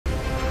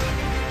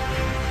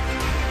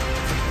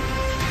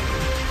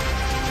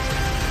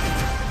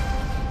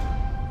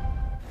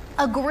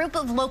A group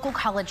of local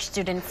college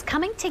students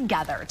coming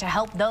together to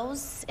help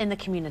those in the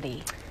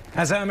community.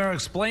 As Amber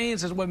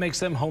explains, is what makes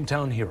them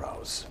hometown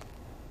heroes.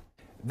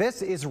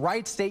 This is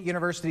Wright State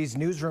University's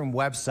newsroom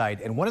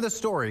website, and one of the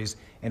stories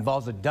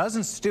involves a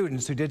dozen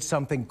students who did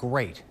something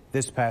great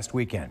this past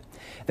weekend.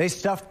 They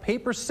stuffed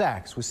paper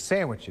sacks with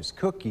sandwiches,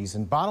 cookies,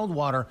 and bottled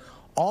water,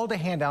 all to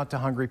hand out to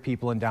hungry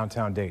people in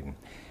downtown Dayton.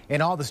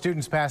 In all, the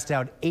students passed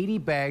out 80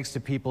 bags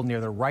to people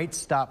near the Wright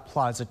Stop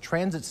Plaza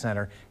Transit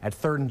Center at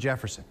 3rd and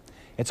Jefferson.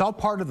 It's all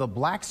part of the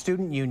Black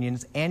Student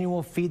Union's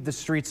annual Feed the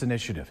Streets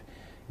initiative.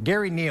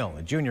 Gary Neal,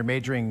 a junior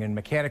majoring in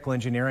mechanical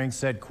engineering,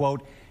 said,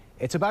 quote,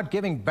 "It's about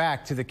giving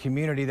back to the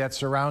community that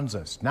surrounds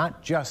us,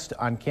 not just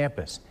on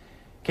campus."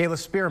 Kayla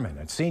Spearman,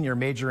 a senior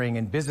majoring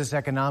in business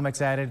economics,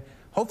 added,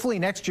 "Hopefully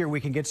next year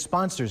we can get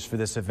sponsors for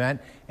this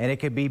event and it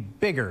could be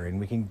bigger and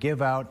we can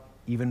give out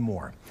even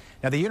more."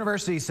 Now, the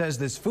university says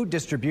this food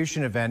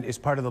distribution event is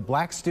part of the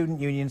Black Student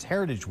Union's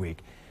Heritage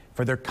Week.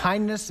 For their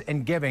kindness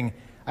and giving,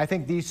 I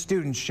think these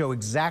students show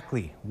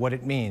exactly what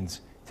it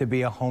means to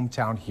be a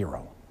hometown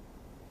hero.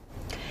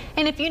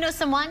 And if you know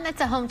someone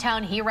that's a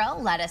hometown hero,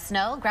 let us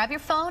know. Grab your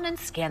phone and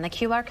scan the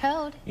QR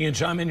code. You can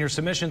chime in your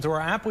submission through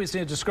our app. We see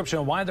a description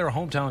of why they're a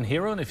hometown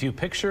hero and a few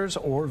pictures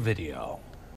or video.